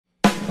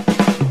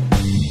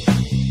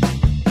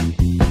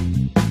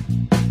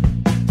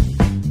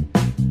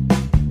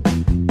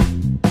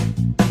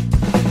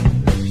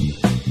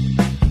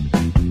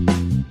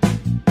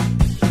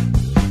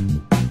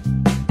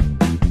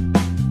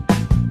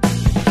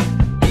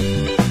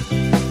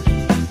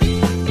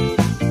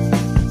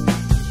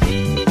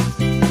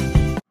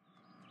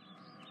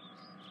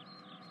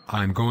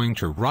I'm going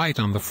to write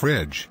on the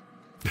fridge.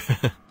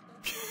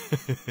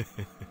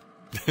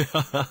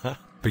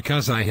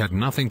 Because I had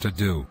nothing to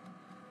do.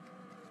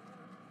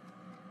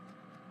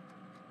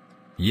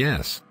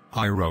 Yes,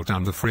 I wrote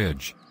on the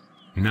fridge.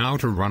 Now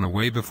to run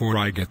away before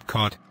I get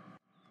caught.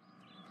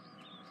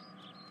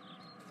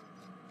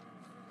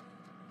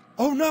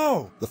 Oh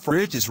no! The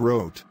fridge is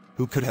wrote.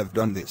 Who could have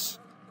done this?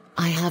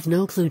 I have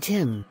no clue,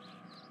 Tim.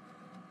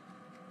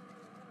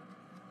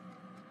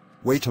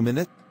 Wait a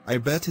minute, I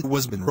bet it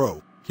was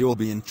Monroe. He will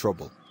be in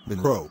trouble.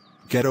 Monroe,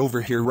 get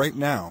over here right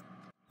now.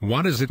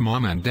 What is it,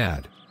 Mom and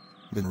Dad?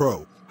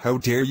 Monroe, how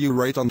dare you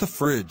write on the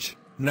fridge?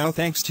 Now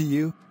thanks to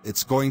you,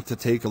 it's going to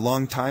take a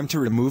long time to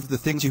remove the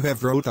things you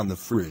have wrote on the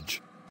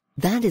fridge.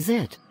 That is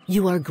it.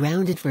 You are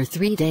grounded for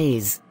 3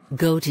 days.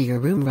 Go to your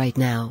room right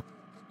now.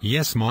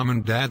 Yes, Mom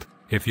and Dad,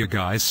 if you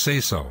guys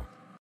say so.